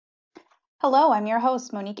Hello, I'm your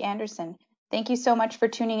host, Monique Anderson. Thank you so much for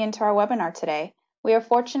tuning into our webinar today. We are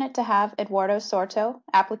fortunate to have Eduardo Sorto,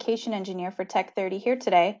 Application Engineer for Tech30 here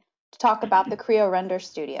today to talk about the Creo Render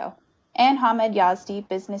Studio, and Hamed Yazdi,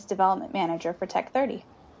 Business Development Manager for Tech30.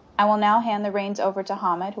 I will now hand the reins over to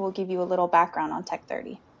Hamed, who will give you a little background on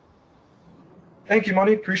Tech30. Thank you,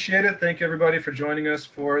 Monique. Appreciate it. Thank you, everybody, for joining us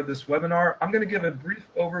for this webinar. I'm going to give a brief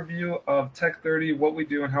overview of Tech30, what we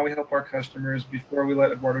do, and how we help our customers before we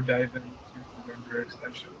let Eduardo dive into the render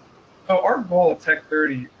extension. So our goal at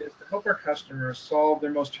Tech30 is to help our customers solve their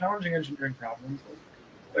most challenging engineering problems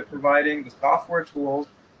by providing the software tools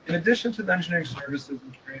in addition to the engineering services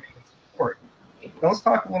and training and support. Now let's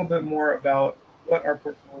talk a little bit more about what our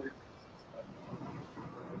portfolio is.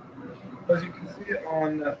 As you can see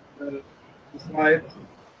on the slide.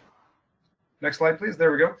 Next slide, please.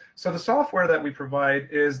 There we go. So the software that we provide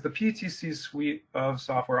is the PTC suite of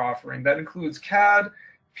software offering. That includes CAD,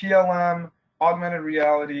 PLM, augmented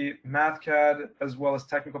reality, MathCAD, as well as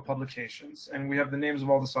technical publications. And we have the names of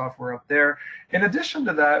all the software up there. In addition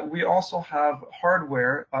to that, we also have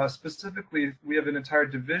hardware. Specifically, we have an entire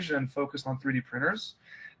division focused on 3D printers.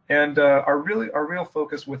 And our real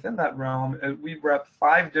focus within that realm, we rep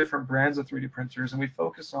 5 different brands of 3D printers, and we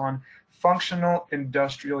focus on functional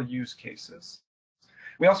industrial use cases.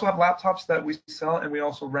 We also have laptops that we sell, and we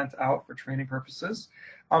also rent out for training purposes.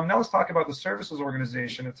 Now let's talk about the services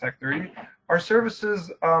organization at Tech30. Our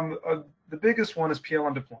services, the biggest one is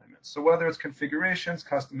PLM deployment. So whether it's configurations,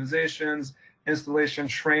 customizations, installation,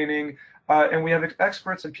 training, and we have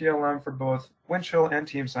experts in PLM for both Windchill and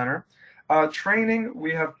Teamcenter. Training,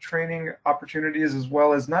 we have training opportunities as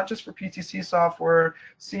well as not just for PTC software,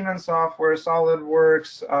 Siemens software,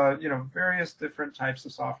 SolidWorks, various different types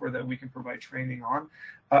of software that we can provide training on.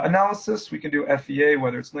 Analysis, we can do FEA,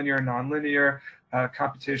 whether it's linear or nonlinear,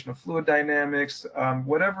 computational fluid dynamics,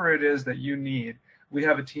 whatever it is that you need. We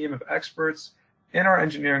have a team of experts in our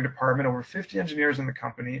engineering department, over 50 engineers in the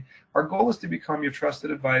company. Our goal is to become your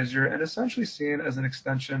trusted advisor and essentially seen as an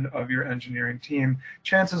extension of your engineering team.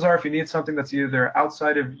 Chances are, if you need something that's either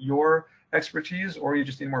outside of your expertise or you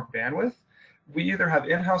just need more bandwidth, we either have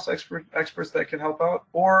in-house experts that can help out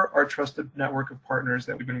or our trusted network of partners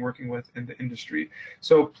that we've been working with in the industry.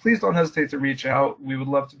 So please don't hesitate to reach out. We would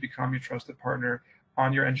love to become your trusted partner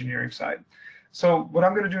on your engineering side. So what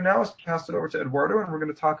I'm going to do now is pass it over to Eduardo, and we're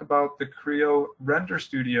going to talk about the Creo Render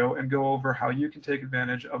Studio and go over how you can take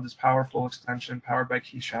advantage of this powerful extension powered by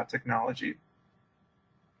KeyShot technology.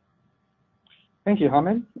 Thank you,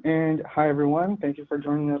 Hamed, and hi everyone. Thank you for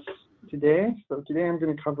joining us today. So today I'm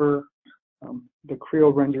going to cover the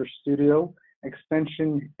Creo Render Studio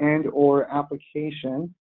extension and or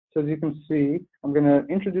application. So as you can see, I'm going to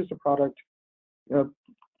introduce the product,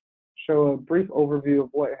 show a brief overview of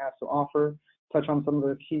what it has to offer, touch on some of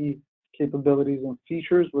the key capabilities and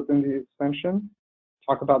features within the extension,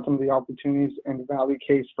 talk about some of the opportunities and value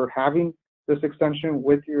case for having this extension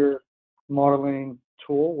with your modeling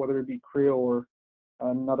tool, whether it be Creo or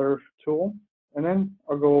another tool. And then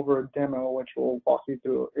I'll go over a demo which will walk you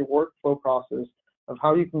through a workflow process of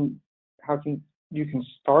how you can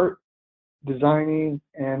start designing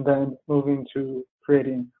and then moving to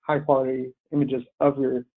creating high quality images of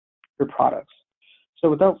your products. So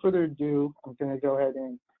without further ado, I'm going to go ahead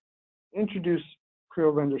and introduce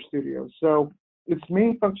Creo Render Studio. So its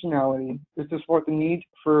main functionality is to support the need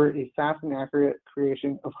for a fast and accurate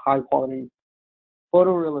creation of high quality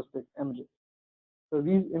photorealistic images. So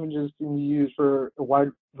these images can be used for a wide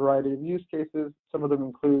variety of use cases. Some of them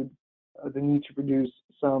include the need to produce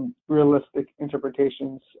some realistic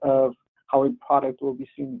interpretations of how a product will be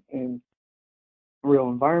seen in real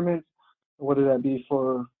environments, whether that be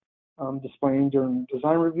for displaying during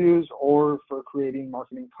design reviews or for creating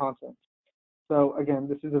marketing content. So again,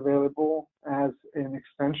 this is available as an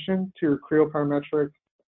extension to your Creo Parametric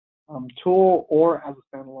tool or as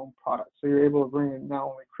a standalone product. So you're able to bring in not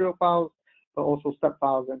only Creo files, but also step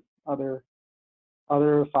files and other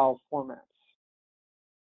file formats.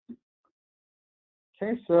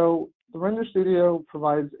 Okay, so the Render Studio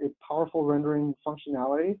provides a powerful rendering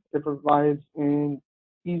functionality. It provides an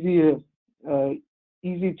easy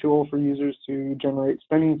tool for users to generate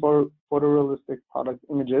stunning photorealistic product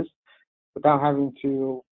images without having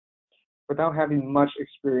much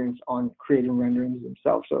experience on creating renderings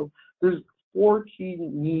themselves. So there's 4 key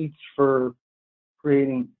needs for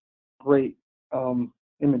creating great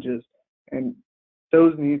images, and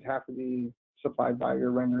those needs have to be supplied by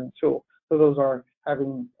your rendering tool. So those are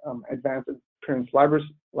having advanced appearance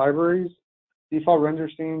libraries, default render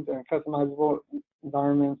scenes and customizable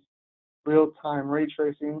environments, real-time ray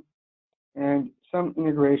tracing, and some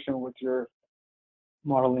integration with your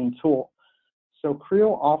modeling tool. So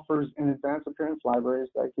Creo offers an advanced appearance library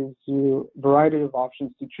that gives you a variety of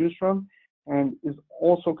options to choose from and is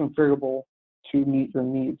also configurable to meet your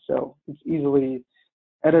needs. So it's easy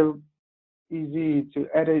to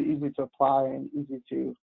edit, easy to apply, and easy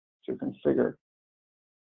to configure.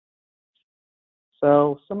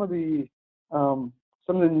 So some of the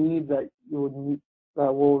needs that you would need,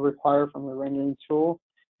 that will require from the rendering tool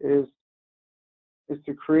is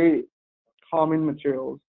to create common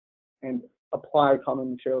materials and apply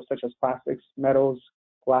common materials such as plastics, metals,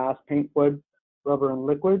 glass, paint, wood, rubber, and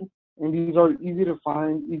liquid. And these are easy to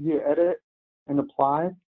find, easy to edit and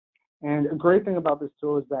apply. And a great thing about this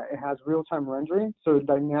tool is that it has real-time rendering, so it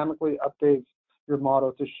dynamically updates your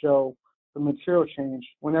model to show the material change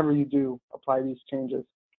whenever you do apply these changes.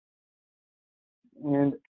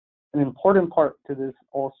 And an important part to this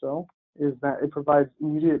also is that it provides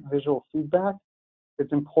immediate visual feedback.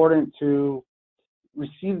 It's important to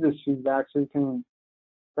receive this feedback so you can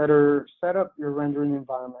better set up your rendering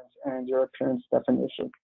environment and your appearance definition.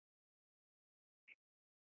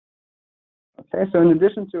 Okay, so in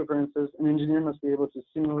addition to appearances, an engineer must be able to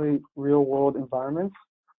simulate real-world environments.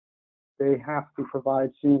 They have to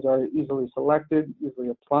provide scenes that are easily selected, easily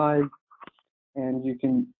applied, and you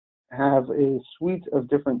can have a suite of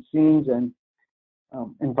different scenes and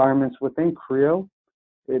environments within Creo.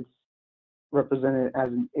 It's represented as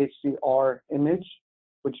an HDR image,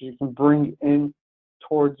 which you can bring in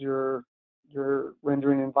towards your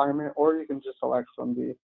rendering environment, or you can just select from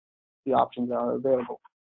the options that are available.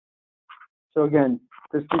 So again,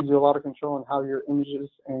 this gives you a lot of control on how your images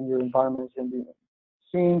and your environments can be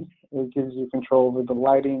seen. It gives you control over the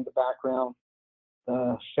lighting, the background,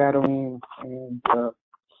 the shadowing, and the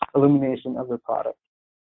illumination of the product.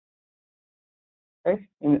 Okay,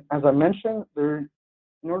 and as I mentioned, in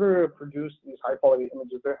order to produce these high quality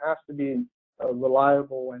images, there has to be a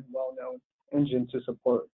reliable and well-known engine to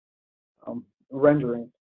support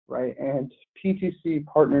rendering, right? And PTC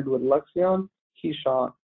partnered with Luxion,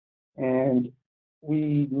 Keyshot, and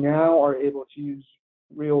we now are able to use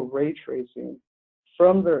real ray tracing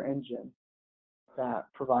from their engine that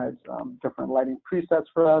provides different lighting presets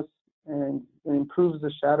for us, and it improves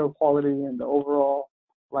the shadow quality and the overall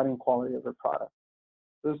lighting quality of the product.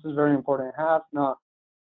 This is very important to have. Not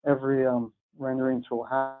every rendering tool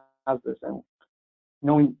has this, and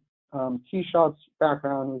knowing Keyshot's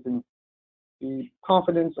background, we can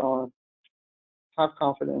have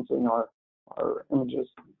confidence in our images.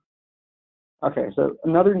 Okay, so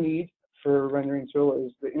another need for a rendering tool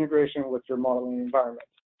is the integration with your modeling environment.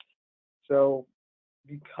 So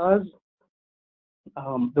because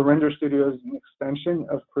the Render Studio is an extension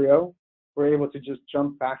of Creo, we're able to just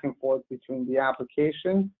jump back and forth between the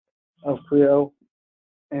application of Creo,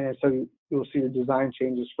 and so you'll see your design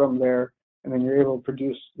changes from there, and then you're able to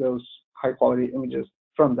produce those high quality images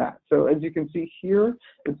from that. So as you can see here,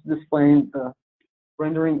 it's displaying the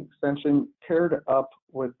rendering extension paired up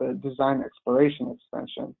with the design exploration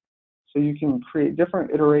extension. So you can create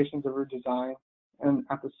different iterations of your design and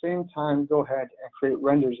at the same time go ahead and create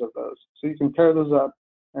renders of those. So you can pair those up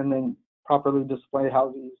and then properly display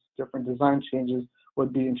how these different design changes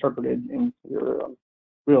would be interpreted in your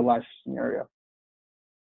real life scenario.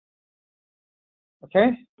 Okay,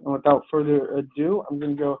 and without further ado, I'm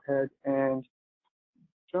going to go ahead and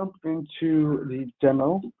jump into the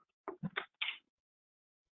demo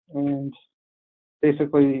and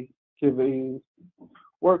basically give a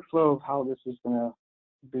workflow of how this is going to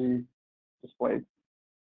be displayed.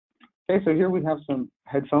 Okay, so here we have some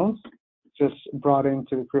headphones just brought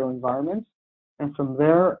into the Creo environment. And from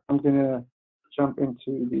there, I'm going to jump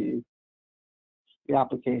into the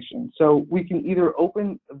application. So we can either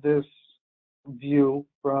open this view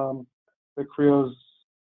from the Creo's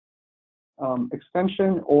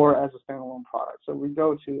extension or as a standalone product. So we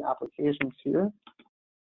go to applications here,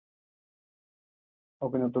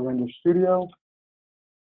 open up the Render Studio.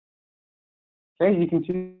 Okay, you can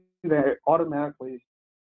see that it automatically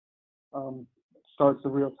starts the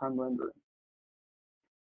real-time rendering.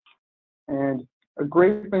 And a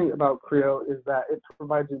great thing about Creo is that it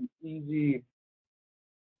provides an easy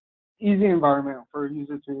environment for a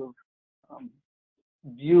user to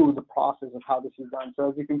view the process of how this is done. So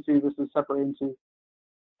as you can see, this is separated into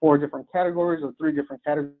 4 different categories or 3 different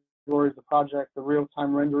categories: the project, the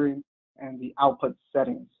real-time rendering, and the output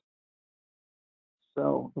settings.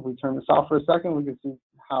 So if we turn this off for a second, we can see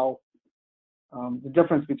how the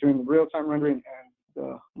difference between the real-time rendering and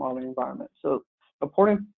the modeling environment. So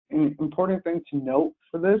an important thing to note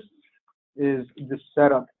for this is the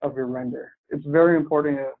setup of your render. It's very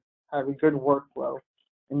important to have a good workflow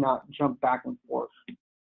and not jump back and forth.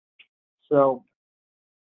 So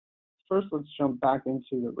first, let's jump back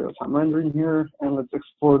into the real-time rendering here, and let's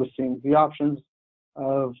explore the scenes, the options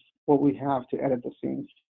of what we have to edit the scenes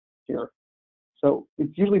here. So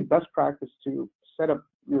it's usually best practice to set up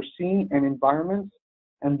your scene and environment,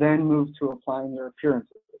 and then move to applying your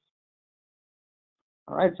appearances.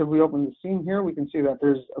 All right, so if we open the scene here, we can see that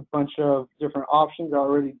there's a bunch of different options that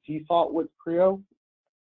already default with Creo.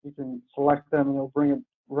 You can select them and it'll bring it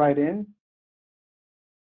right in,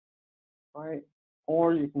 right?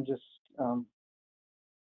 Or you can just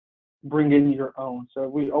bring in your own. So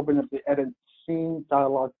if we open up the edit scene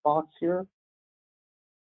dialog box here,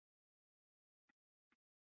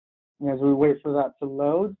 and as we wait for that to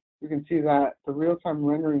load, you can see that the real-time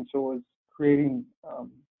rendering tool is creating,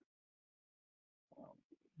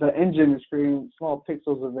 the engine is creating small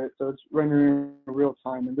pixels of it, so it's rendering in real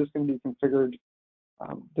time, and this can be configured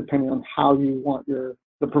depending on how you want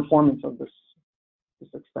the performance of this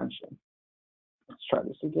extension. Let's try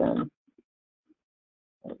this again.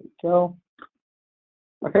 There we go.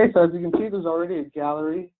 Okay, so as you can see, there's already a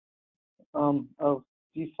gallery of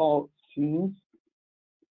default scenes.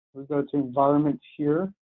 We go to environment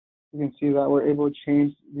here. You can see that we're able to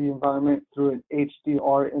change the environment through an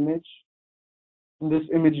HDR image. In this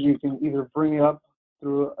image, you can either bring it up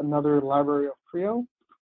through another library of Creo,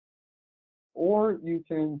 or you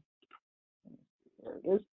can, there it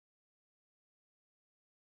is.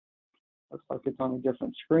 Looks like it's on a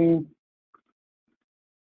different screen.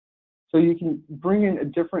 So you can bring in a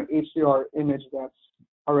different HDR image that's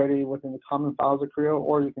already within the common files of Creo,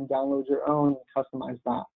 or you can download your own and customize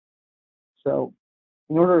that. So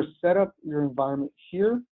in order to set up your environment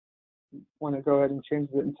here, you want to go ahead and change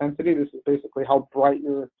the intensity. This is basically how bright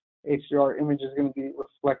your HDR image is going to be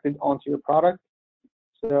reflected onto your product.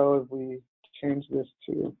 So if we change this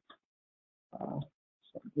to a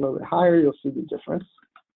little bit higher, you'll see the difference.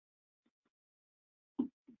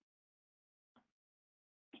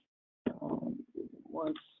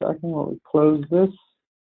 One second while we close this.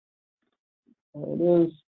 There it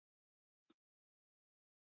is.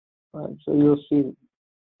 All right, so you'll see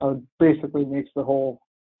how it basically makes the whole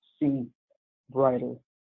scene brighter.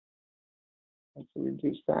 Let's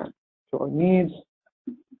reduce that to our needs.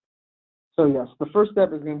 So yes, the first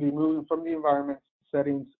step is going to be moving from the environment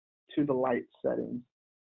settings to the light settings.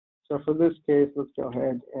 So for this case, let's go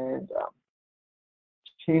ahead and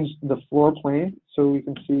change the floor plane so we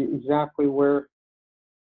can see exactly where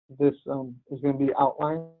this is going to be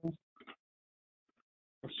outlined.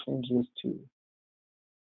 Let's change this to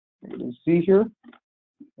Z here,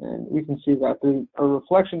 and we can see that our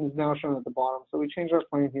reflection is now shown at the bottom. So we change our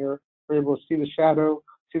plane here. We're able to see the shadow,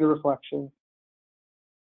 see the reflection,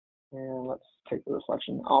 and let's take the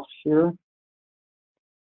reflection off here.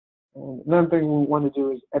 And another thing we want to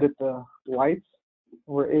do is edit the lights.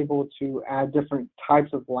 We're able to add different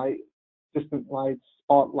types of light, distant lights,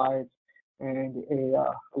 spotlights, and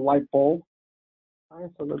a light bulb. All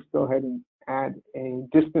right, so let's go ahead and add a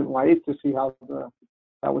distant light to see how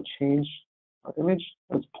that would change our image.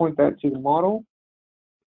 Let's point that to the model.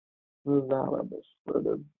 Move that a little bit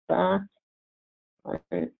further back. All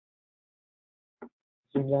right.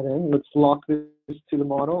 Zoom that in. Let's lock this to the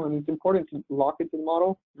model, and it's important to lock it to the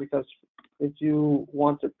model because if you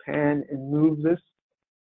want to pan and move this,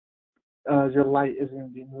 your light is going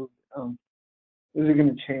to be moved. Is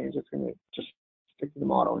going to change. It's going to just stick to the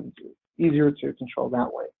model, and it's easier to control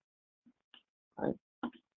that way. Right.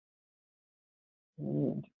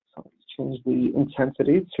 And so let's change the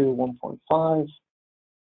intensity to 1.5,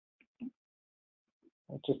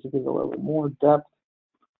 just to give it a little bit more depth.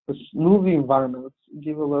 Let's move the environment. Let's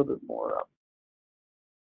give it a little bit more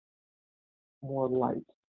light.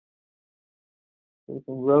 So we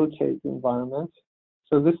can rotate the environment.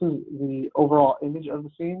 So this is the overall image of the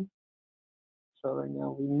scene. So right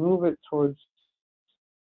now we move it towards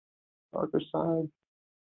the darker side,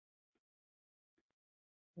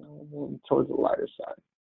 and then towards the lighter side.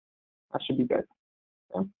 That should be good.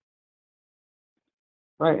 Okay.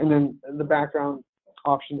 Right, and then the background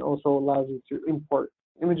option also allows you to import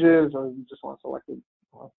images, or you just want to select a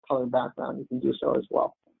color background, you can do so as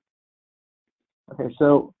well. Okay,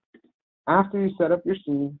 so after you set up your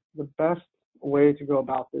scene, the best way to go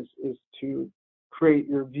about this is to create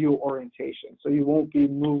your view orientation. So you won't be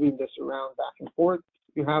moving this around back and forth.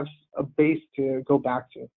 You have a base to go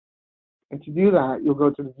back to. And to do that, you'll go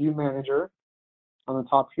to the View Manager on the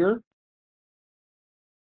top here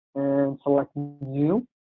and select New,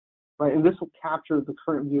 right? And this will capture the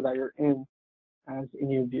current view that you're in as a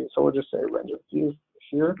new view. So we'll just say Render View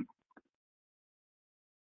here.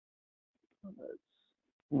 Let's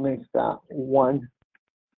make that one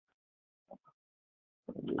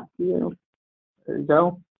view. There you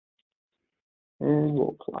go. and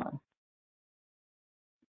we'll apply.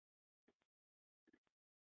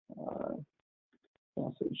 Yeah,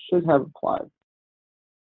 so it should have applied.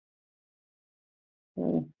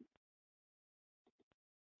 Okay.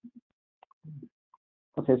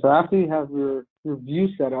 Okay, so after you have your view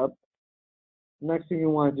set up, the next thing you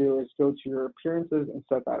want to do is go to your appearances and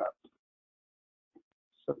set that up.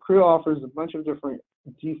 So Creo offers a bunch of different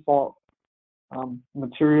default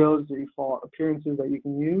materials, default appearances that you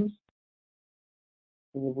can use.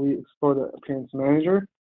 And if we explore the appearance manager,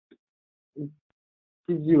 it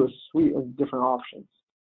gives you a suite of different options.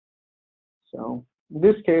 So in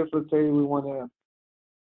this case, let's say we want to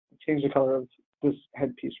change the color of this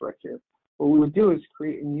headpiece right here. What we would do is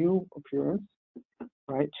create a new appearance,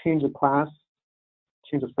 right? Change a class,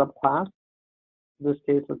 change a subclass. In this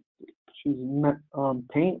case, let's choose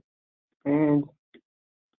paint and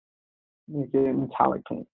make it metallic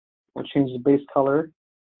paint. I'll change the base color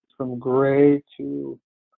from gray to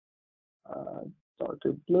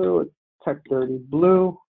darker blue, tech 30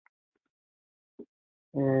 blue.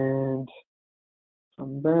 And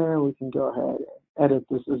from there, we can go ahead and edit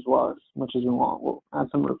this as well as much as we want. We'll add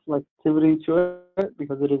some reflectivity to it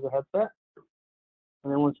because it is a headset.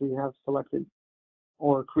 And then once we have selected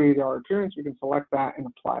or created our appearance, we can select that and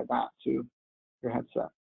apply that to your headset.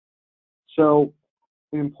 So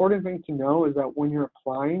the important thing to know is that when you're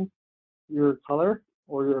applying your color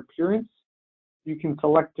or your appearance, you can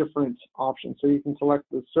select different options. So you can select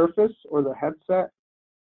the surface or the headset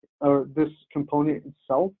or this component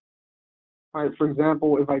itself. All right, for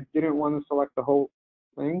example, if I didn't want to select the whole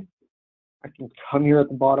thing, I can come here at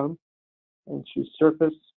the bottom and choose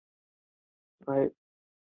surface, right?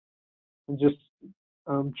 And just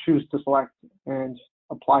choose to select and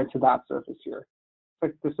apply to that surface here.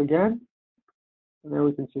 Click this again, and then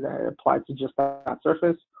we can see that it applied to just that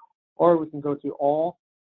surface, or we can go to all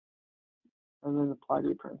and then apply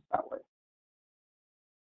the appearance that way.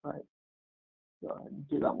 All right, go ahead and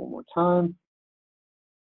do that one more time.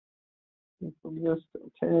 From this,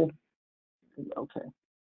 okay, okay.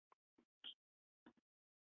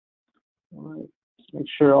 All right, just make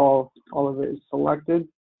sure all of it is selected.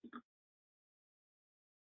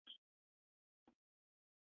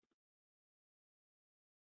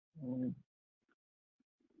 And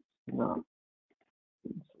not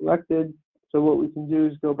selected. So what we can do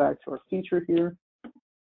is go back to our feature here.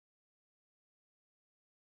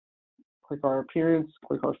 Click our appearance,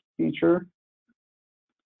 click our feature.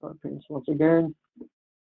 Our appearance once again.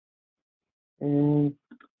 And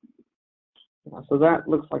so that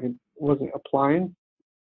looks like it wasn't applying.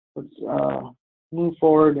 Let's move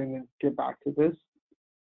forward and then get back to this.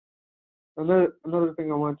 Another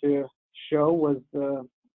thing I want to show was the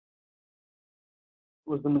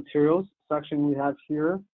materials section we have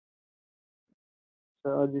here.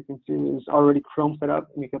 So as you can see, there's already Chrome set up,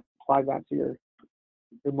 and you can apply that to your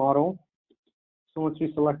model. So once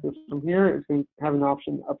we select this from here, it's going to have an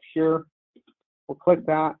option up here. We'll click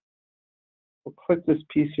that. We'll click this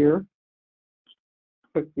piece here.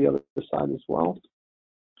 Click the other side as well.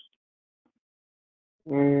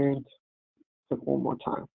 And click one more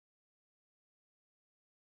time.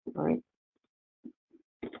 All right.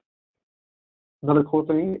 Another cool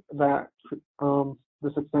thing that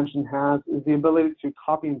this extension has is the ability to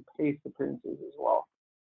copy and paste appearances as well.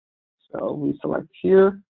 So we select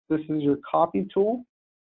here. This is your copy tool.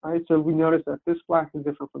 All right, so we notice that this black is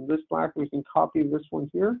different from this black. We can copy this one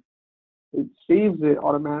here. It saves it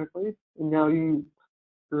automatically, and now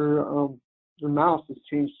your mouse is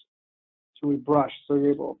changed to a brush, so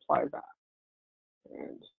you're able to apply that.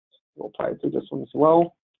 And we'll apply it to this one as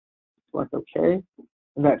well. Select OK,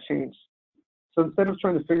 and that changed. So instead of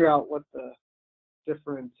trying to figure out what the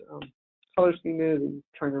different color scheme is and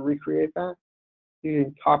trying to recreate that, you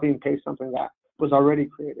can copy and paste something that was already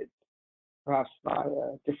created, perhaps by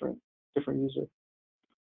a different user.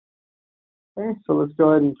 Okay, so let's go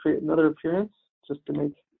ahead and create another appearance just to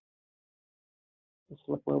make this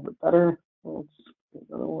look a little bit better. Let's get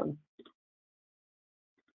another one.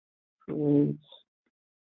 Create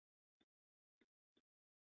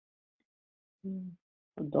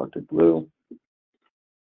a darker blue.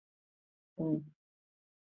 And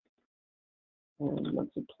let's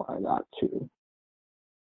apply that to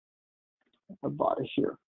our body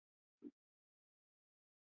here.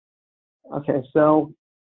 Okay, so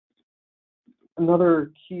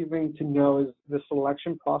another key thing to know is the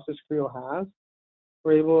selection process Creo has.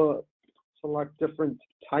 We're able to select different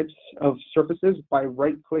types of surfaces by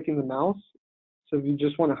right-clicking the mouse. So if you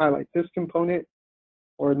just want to highlight this component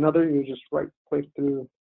or another, you just right-click through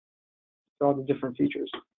all the different features.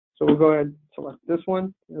 So we'll go ahead and select this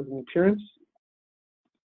one as an appearance.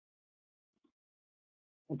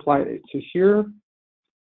 apply it to here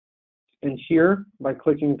and here by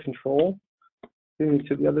clicking Control. Doing it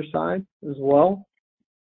to the other side as well.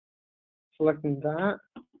 Selecting that,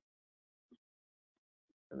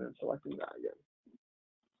 and then selecting that again.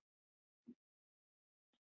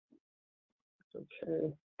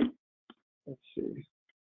 Okay, let's see.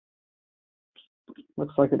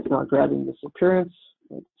 Looks like it's not grabbing this appearance.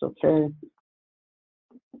 It's okay.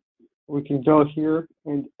 We can go here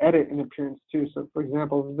and edit an appearance too. So for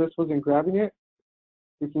example, if this wasn't grabbing it,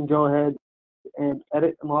 we can go ahead and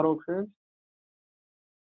edit a model appearance.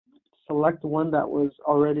 Select one that was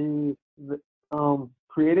already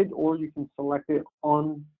created, or you can select it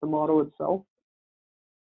on the model itself.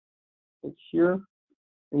 It's here,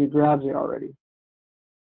 and it grabs it already.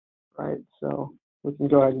 Right, so we can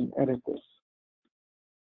go ahead and edit this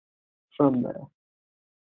from there.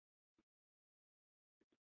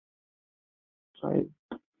 Right.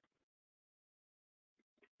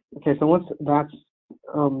 Okay, so once that's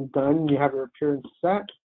done, you have your appearance set.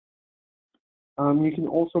 You can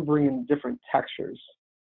also bring in different textures.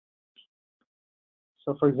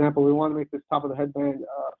 So for example, we want to make this top of the headband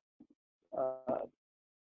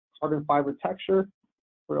carbon fiber texture.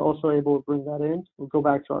 We're also able to bring that in. We'll go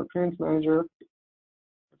back to our appearance manager.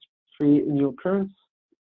 Let's create a new appearance.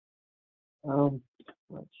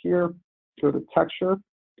 Right here, go to texture,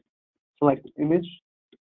 select image,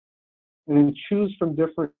 and then choose from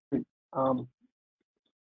different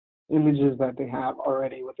images that they have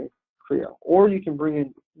already within Creo. Or you can bring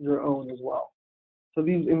in your own as well. So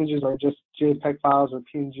these images are just JPEG files or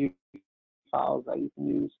PNG files that you can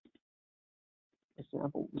use. For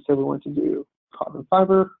example, we said we want to do carbon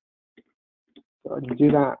fiber. Go ahead and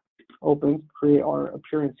do that. Open, create our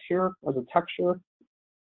appearance here as a texture.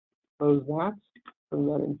 Close that, bring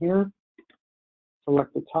that in here.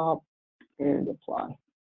 Select the top and apply.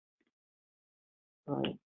 All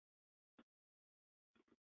right.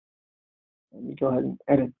 Let me go ahead and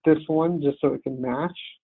edit this one just so it can match.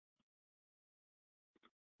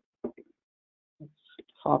 Let's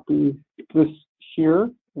copy this here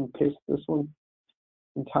and paste this one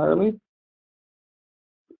entirely.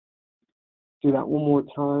 Do that one more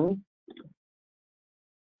time.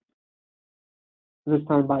 This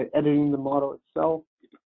time by editing the model itself.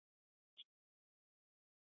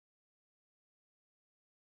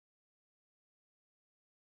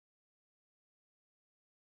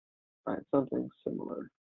 All right, something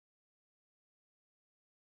similar.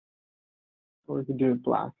 Or we can do it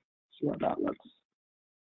black. See how that looks.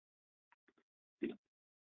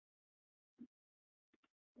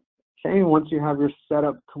 Okay, once you have your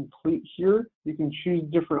setup complete here, you can choose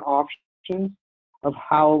different options of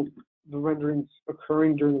how the rendering's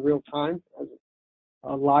occurring during real time, as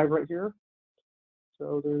live right here.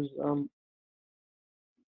 So there's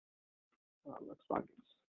looks like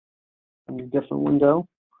it's in a different window,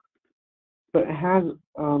 but it has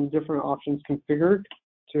different options configured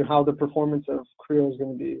to how the performance of Creo is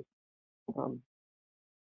going to be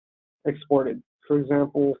exported. For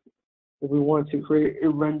example, if we want to create a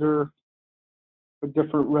render with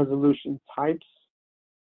different resolution types,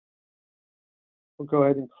 we'll go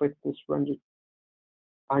ahead and click this render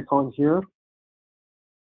icon here.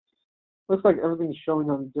 Looks like everything's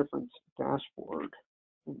showing on a different dashboard.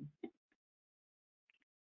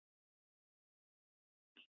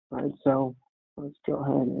 Right, so let's go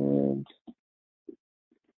ahead and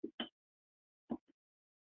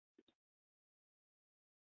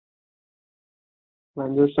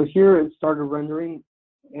render. So here it started rendering,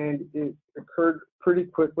 and it occurred pretty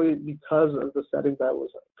quickly because of the settings that it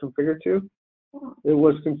was configured to. It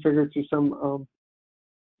was configured to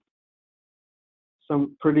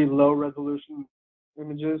some pretty low resolution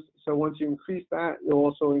images. So once you increase that, you'll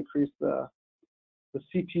also increase the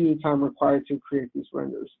CPU time required to create these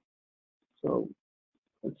renders. So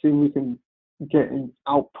let's see if we can get an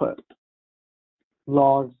output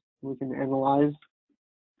logs we can analyze.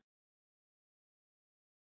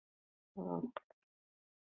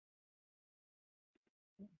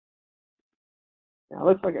 Yeah, it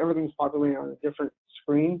looks like everything's populating on a different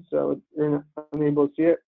screen, so you're unable to see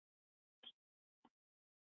it.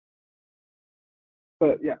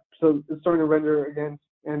 But yeah, so it's starting to render again,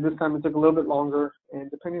 and this time it took a little bit longer, and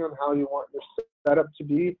depending on how you want your setup to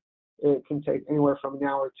be, it can take anywhere from an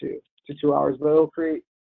hour to 2 hours, but it'll create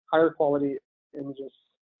higher quality images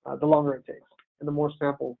the longer it takes, and the more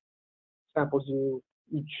samples you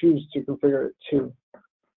choose to configure it to.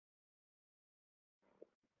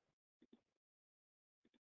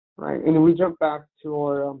 Right, and if we jump back to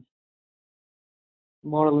our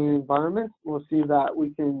modeling environment, we'll see that we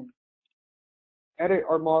can edit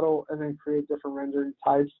our model and then create different rendering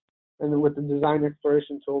types. And then with the design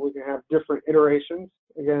exploration tool, we can have different iterations,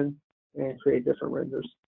 again, and create different renders.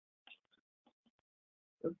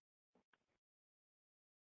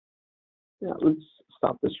 Yeah, let's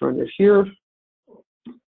stop this render here.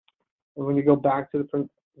 And when you go back to the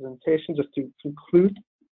presentation, just to conclude.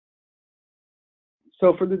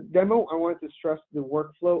 So for the demo, I wanted to stress the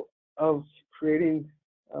workflow of creating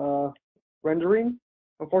rendering.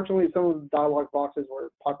 Unfortunately, some of the dialog boxes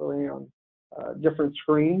were populating on different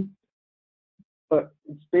screens, but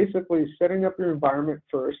it's basically setting up your environment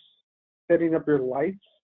first, setting up your lights,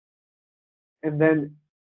 and then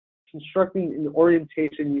constructing an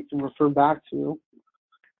orientation you can refer back to,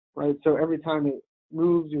 right? So every time it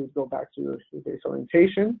moves, you would go back to your base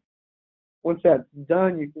orientation. Once that's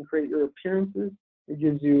done, you can create your appearances. It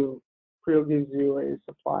gives you, Creo gives you a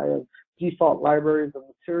supply of default libraries of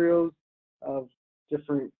materials, of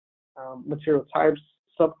different material types,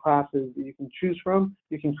 subclasses that you can choose from.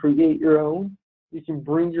 You can create your own. You can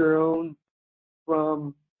bring your own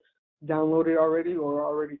from downloaded already or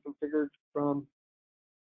already configured from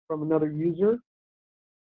another user,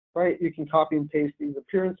 right? You can copy and paste these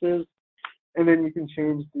appearances, and then you can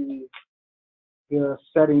change the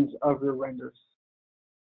settings of your renders.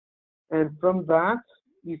 And from that,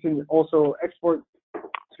 you can also export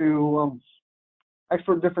to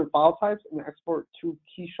export different file types and export to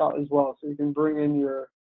Keyshot as well. So you can bring in your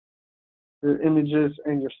images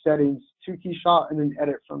and your settings to Keyshot and then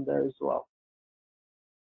edit from there as well.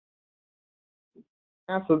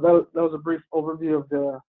 Yeah, so that was a brief overview of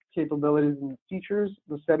the capabilities and features,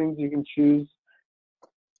 the settings you can choose.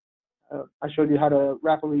 I showed you how to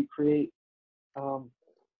rapidly create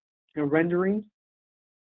rendering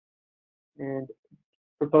and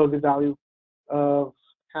propose the value of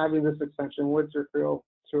having this extension with your Creo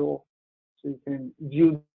tool, so you can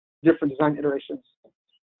view different design iterations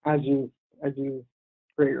as you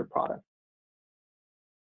create your product.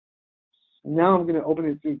 Now I'm going to open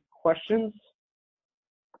it to questions.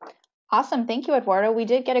 Awesome. Thank you, Eduardo. We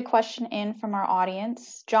did get a question in from our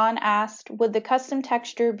audience. John asked, would the custom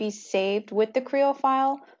texture be saved with the Creo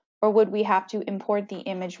file, or would we have to import the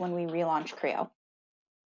image when we relaunch Creo?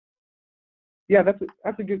 Yeah,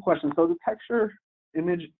 that's a good question. So the texture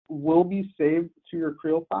image will be saved to your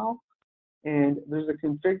Creo file, and there's a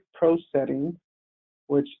config pro setting,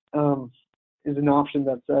 which is an option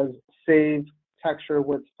that says save texture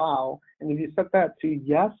with file. And if you set that to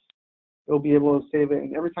yes, you'll be able to save it.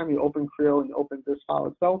 And every time you open Creo and you open this file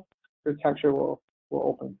itself, your texture will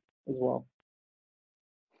open as well.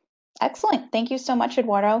 Excellent. Thank you so much,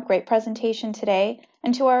 Eduardo. Great presentation today.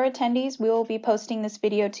 And to our attendees, we will be posting this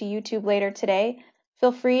video to YouTube later today.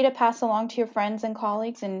 Feel free to pass along to your friends and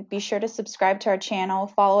colleagues, and be sure to subscribe to our channel.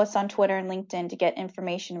 Follow us on Twitter and LinkedIn to get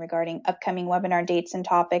information regarding upcoming webinar dates and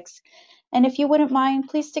topics. And if you wouldn't mind,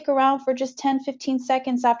 please stick around for just 10-15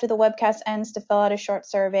 seconds after the webcast ends to fill out a short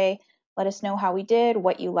survey. Let us know how we did,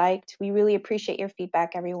 what you liked. We really appreciate your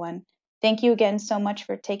feedback, everyone. Thank you again so much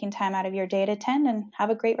for taking time out of your day to attend, and have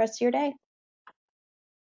a great rest of your day.